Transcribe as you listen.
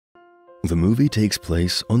The movie takes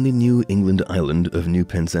place on the New England island of New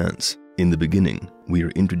Penzance. In the beginning, we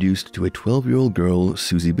are introduced to a 12-year-old girl,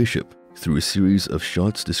 Susie Bishop, through a series of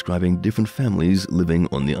shots describing different families living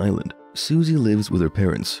on the island. Susie lives with her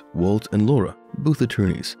parents, Walt and Laura, both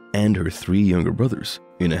attorneys, and her 3 younger brothers,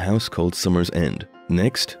 in a house called Summer's End.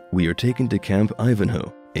 Next, we are taken to Camp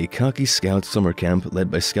Ivanhoe, a khaki scout summer camp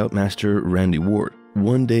led by Scoutmaster Randy Ward.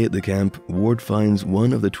 One day at the camp, Ward finds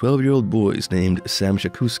one of the 12-year-old boys named Sam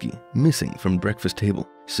Shakuski missing from breakfast table.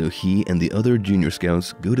 So he and the other junior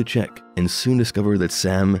scouts go to check and soon discover that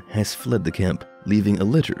Sam has fled the camp, leaving a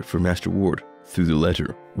letter for Master Ward. Through the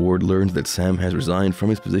letter, Ward learns that Sam has resigned from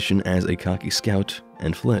his position as a khaki scout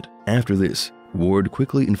and fled. After this, Ward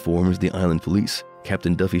quickly informs the island police,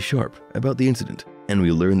 Captain Duffy Sharp, about the incident, and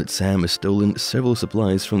we learn that Sam has stolen several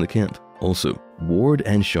supplies from the camp. Also, Ward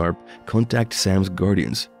and Sharp contact Sam's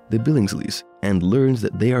guardians, the Billingsleys, and learns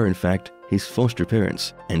that they are in fact his foster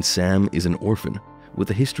parents, and Sam is an orphan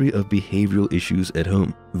with a history of behavioral issues at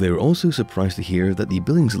home. They're also surprised to hear that the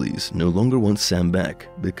Billingsleys no longer want Sam back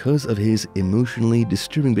because of his emotionally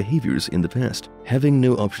disturbing behaviors in the past. Having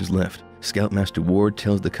no options left, Scoutmaster Ward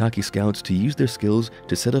tells the khaki scouts to use their skills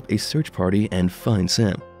to set up a search party and find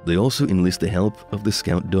Sam. They also enlist the help of the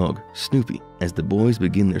scout dog, Snoopy, as the boys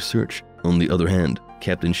begin their search. On the other hand,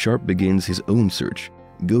 Captain Sharp begins his own search,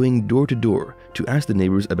 going door to door to ask the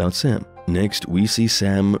neighbors about Sam. Next, we see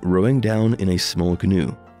Sam rowing down in a small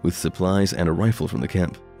canoe with supplies and a rifle from the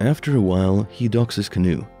camp. After a while, he docks his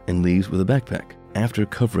canoe and leaves with a backpack. After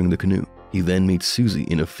covering the canoe, he then meets Susie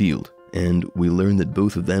in a field, and we learn that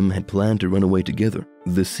both of them had planned to run away together.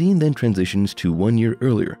 The scene then transitions to 1 year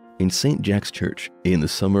earlier in St. Jack's Church in the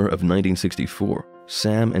summer of 1964.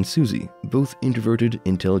 Sam and Susie, both introverted,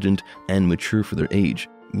 intelligent, and mature for their age,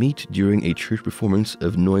 meet during a church performance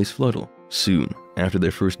of Noise Floodle. Soon after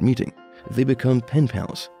their first meeting, they become pen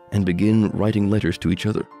pals and begin writing letters to each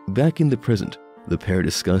other. Back in the present, the pair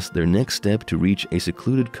discuss their next step to reach a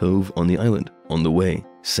secluded cove on the island. On the way,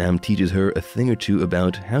 Sam teaches her a thing or two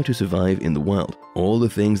about how to survive in the wild, all the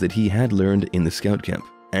things that he had learned in the scout camp.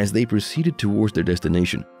 As they proceeded towards their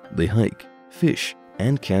destination, they hike, fish,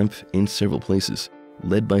 and camp in several places,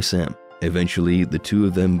 led by Sam. Eventually, the two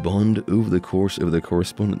of them bond over the course of their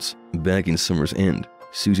correspondence. Back in Summer's End,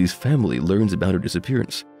 Susie's family learns about her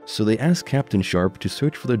disappearance, so they ask Captain Sharp to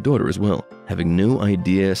search for their daughter as well, having no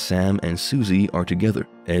idea Sam and Susie are together.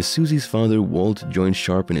 As Susie's father, Walt, joins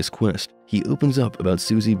Sharp in his quest, he opens up about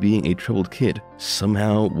Susie being a troubled kid.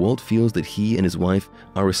 Somehow, Walt feels that he and his wife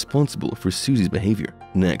are responsible for Susie's behavior.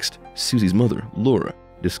 Next, Susie's mother, Laura,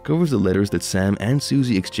 discovers the letters that Sam and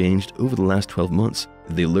Susie exchanged over the last 12 months.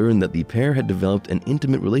 They learn that the pair had developed an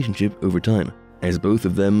intimate relationship over time, as both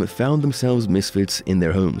of them found themselves misfits in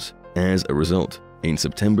their homes. As a result, in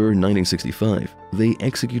September 1965, they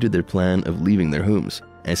executed their plan of leaving their homes,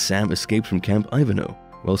 as Sam escaped from Camp Ivanhoe,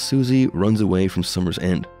 while Susie runs away from Summer's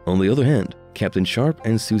End. On the other hand, Captain Sharp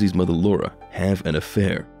and Susie's mother Laura have an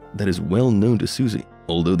affair that is well known to Susie.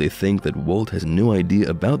 Although they think that Walt has no idea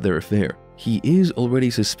about their affair, he is already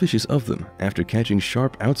suspicious of them after catching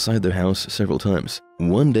Sharp outside their house several times.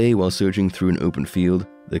 One day, while searching through an open field,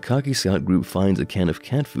 the khaki scout group finds a can of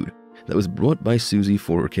cat food that was brought by Susie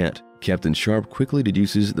for her cat. Captain Sharp quickly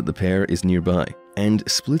deduces that the pair is nearby and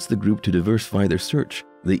splits the group to diversify their search.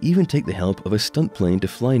 They even take the help of a stunt plane to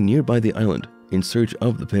fly nearby the island in search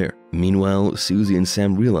of the pair. Meanwhile, Susie and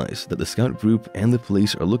Sam realize that the scout group and the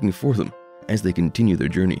police are looking for them as they continue their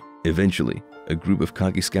journey. Eventually, a group of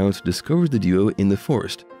khaki scouts discovers the duo in the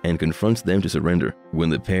forest and confronts them to surrender. When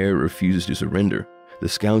the pair refuses to surrender, the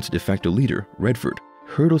scouts' de facto leader, Redford,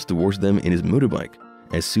 hurtles towards them in his motorbike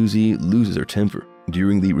as Susie loses her temper.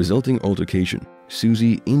 During the resulting altercation,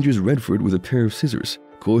 Susie injures Redford with a pair of scissors,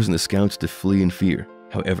 causing the scouts to flee in fear.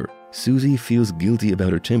 However, Susie feels guilty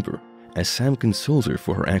about her temper as Sam consoles her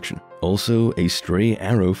for her action. Also, a stray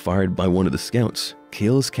arrow fired by one of the scouts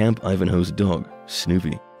kills Camp Ivanhoe's dog,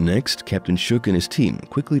 Snoopy. Next, Captain Shook and his team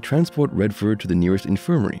quickly transport Redford to the nearest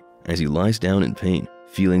infirmary as he lies down in pain.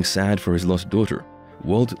 Feeling sad for his lost daughter,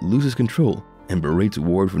 Walt loses control and berates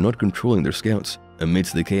Ward for not controlling their scouts.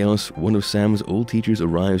 Amidst the chaos, one of Sam's old teachers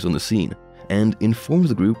arrives on the scene and informs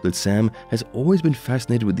the group that Sam has always been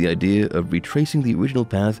fascinated with the idea of retracing the original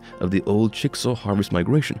path of the old Chickasaw harvest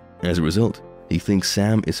migration. As a result, he thinks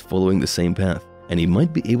Sam is following the same path, and he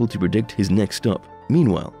might be able to predict his next stop.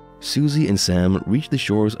 Meanwhile, Susie and Sam reach the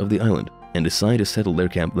shores of the island and decide to settle their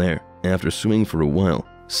camp there. After swimming for a while,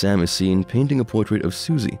 Sam is seen painting a portrait of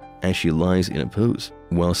Susie as she lies in a pose.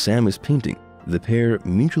 While Sam is painting, the pair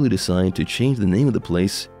mutually decide to change the name of the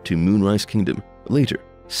place to Moonrise Kingdom. Later,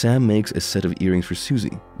 Sam makes a set of earrings for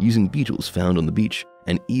Susie using beetles found on the beach,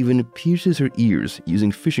 and even pierces her ears using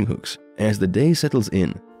fishing hooks. As the day settles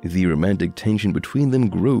in, the romantic tension between them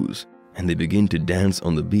grows, and they begin to dance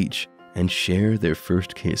on the beach and share their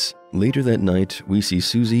first kiss. Later that night, we see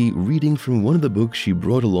Susie reading from one of the books she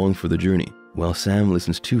brought along for the journey, while Sam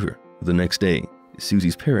listens to her. The next day,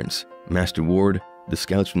 Susie's parents, Master Ward, the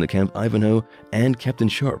scouts from the Camp Ivanhoe, and Captain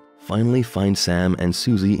Sharp finally find Sam and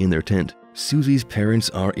Susie in their tent. Susie's parents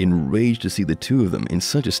are enraged to see the two of them in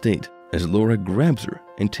such a state, as Laura grabs her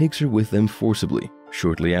and takes her with them forcibly.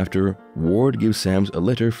 Shortly after, Ward gives Sam a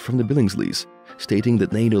letter from the Billingsleys, stating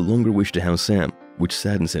that they no longer wish to house Sam, which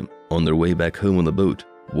saddens him. On their way back home on the boat,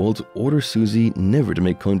 Walt orders Susie never to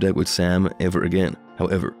make contact with Sam ever again.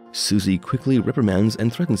 However, Susie quickly reprimands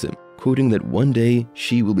and threatens him, quoting that one day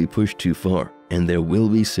she will be pushed too far and there will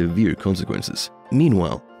be severe consequences.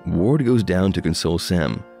 Meanwhile, Ward goes down to console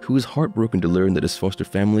Sam, who is heartbroken to learn that his foster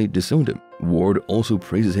family disowned him. Ward also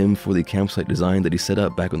praises him for the campsite design that he set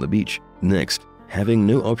up back on the beach. Next, having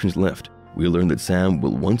no options left, we learn that Sam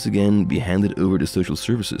will once again be handed over to social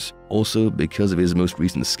services. Also, because of his most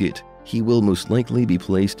recent skit, he will most likely be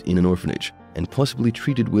placed in an orphanage and possibly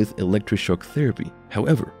treated with electroshock therapy.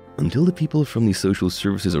 However, until the people from the social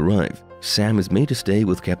services arrive, Sam is made to stay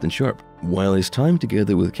with Captain Sharp. While his time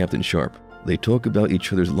together with Captain Sharp, they talk about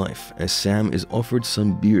each other's life as Sam is offered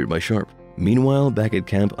some beer by Sharp. Meanwhile, back at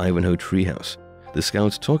Camp Ivanhoe Treehouse, the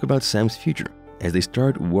scouts talk about Sam's future as they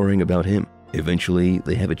start worrying about him. Eventually,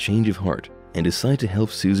 they have a change of heart and decide to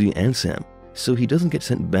help Susie and Sam so he doesn't get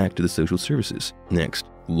sent back to the social services. Next,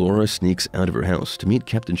 Laura sneaks out of her house to meet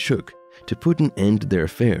Captain Shook to put an end to their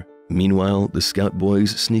affair. Meanwhile, the scout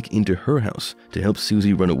boys sneak into her house to help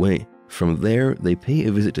Susie run away. From there, they pay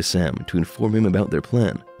a visit to Sam to inform him about their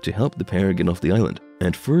plan to help the pair get off the island.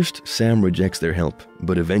 At first, Sam rejects their help,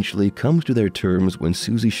 but eventually comes to their terms when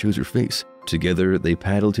Susie shows her face. Together, they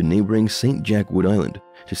paddle to neighboring St. Jack Wood Island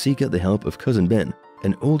to seek out the help of Cousin Ben,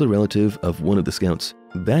 an older relative of one of the scouts.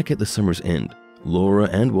 Back at the summer's end, Laura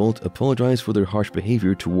and Walt apologize for their harsh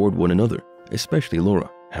behavior toward one another, especially Laura.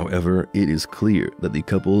 However, it is clear that the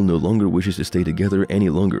couple no longer wishes to stay together any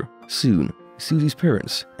longer. Soon, Susie's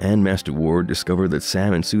parents and Master Ward discover that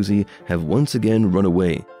Sam and Susie have once again run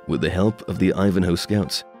away with the help of the Ivanhoe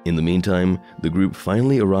Scouts. In the meantime, the group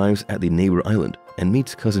finally arrives at the neighbor island and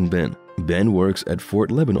meets Cousin Ben. Ben works at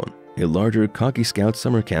Fort Lebanon, a larger Khaki Scout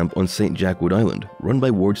summer camp on St. Jack Wood Island run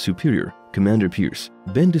by Ward's superior, Commander Pierce.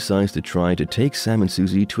 Ben decides to try to take Sam and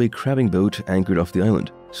Susie to a crabbing boat anchored off the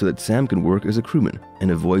island so that Sam can work as a crewman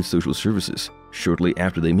and avoid social services. Shortly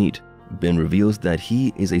after they meet, Ben reveals that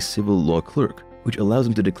he is a civil law clerk, which allows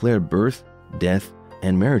him to declare birth, death,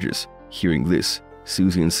 and marriages. Hearing this,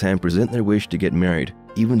 Susie and Sam present their wish to get married,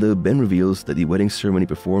 even though Ben reveals that the wedding ceremony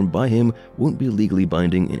performed by him won't be legally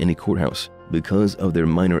binding in any courthouse because of their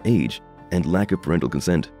minor age and lack of parental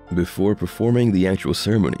consent. Before performing the actual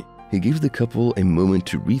ceremony, he gives the couple a moment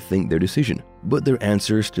to rethink their decision, but their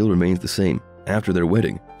answer still remains the same. After their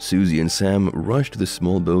wedding, Susie and Sam rush to the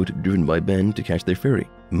small boat driven by Ben to catch their ferry.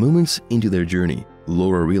 Moments into their journey,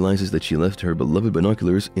 Laura realizes that she left her beloved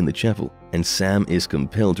binoculars in the chapel, and Sam is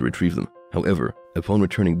compelled to retrieve them. However, upon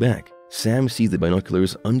returning back, Sam sees the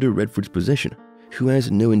binoculars under Redford's possession, who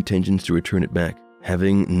has no intentions to return it back.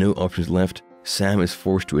 Having no options left, Sam is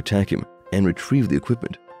forced to attack him and retrieve the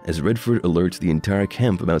equipment, as Redford alerts the entire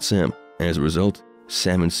camp about Sam. As a result,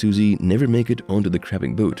 Sam and Susie never make it onto the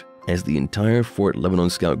crabbing boat, as the entire Fort Lebanon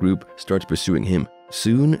scout group starts pursuing him.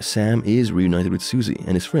 Soon, Sam is reunited with Susie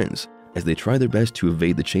and his friends as they try their best to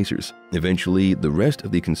evade the chasers. Eventually, the rest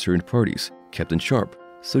of the concerned parties, Captain Sharp,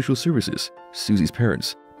 Social Services, Susie's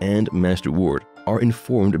parents, and Master Ward, are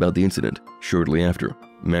informed about the incident. Shortly after,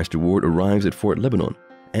 Master Ward arrives at Fort Lebanon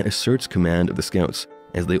and asserts command of the scouts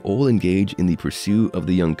as they all engage in the pursuit of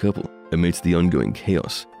the young couple. Amidst the ongoing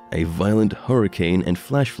chaos, a violent hurricane and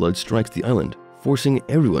flash flood strikes the island, forcing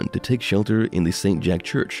everyone to take shelter in the St. Jack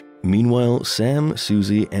Church. Meanwhile, Sam,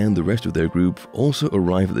 Susie, and the rest of their group also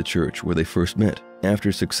arrive at the church where they first met.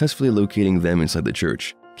 After successfully locating them inside the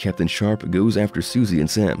church, Captain Sharp goes after Susie and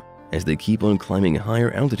Sam as they keep on climbing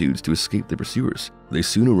higher altitudes to escape the pursuers. They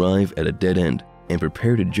soon arrive at a dead end and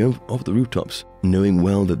prepare to jump off the rooftops, knowing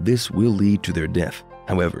well that this will lead to their death.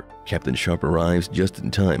 However, Captain Sharp arrives just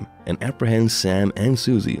in time and apprehends Sam and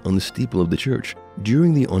Susie on the steeple of the church.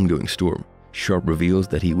 During the ongoing storm, Sharp reveals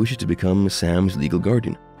that he wishes to become Sam's legal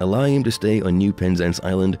guardian, allowing him to stay on New Penzance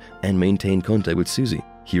Island and maintain contact with Susie.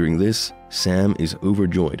 Hearing this, Sam is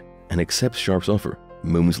overjoyed and accepts Sharp's offer.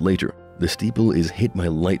 Moments later, the steeple is hit by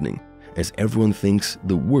lightning, as everyone thinks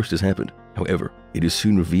the worst has happened. However, it is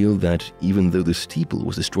soon revealed that even though the steeple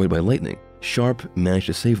was destroyed by lightning, Sharp managed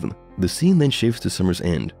to save them. The scene then shifts to summer's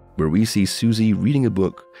end, where we see Susie reading a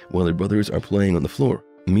book while her brothers are playing on the floor.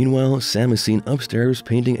 Meanwhile, Sam is seen upstairs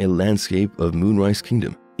painting a landscape of Moonrise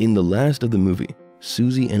Kingdom. In the last of the movie,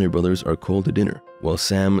 Susie and her brothers are called to dinner, while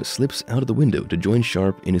Sam slips out of the window to join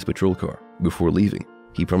Sharp in his patrol car. Before leaving,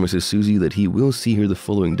 he promises Susie that he will see her the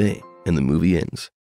following day, and the movie ends.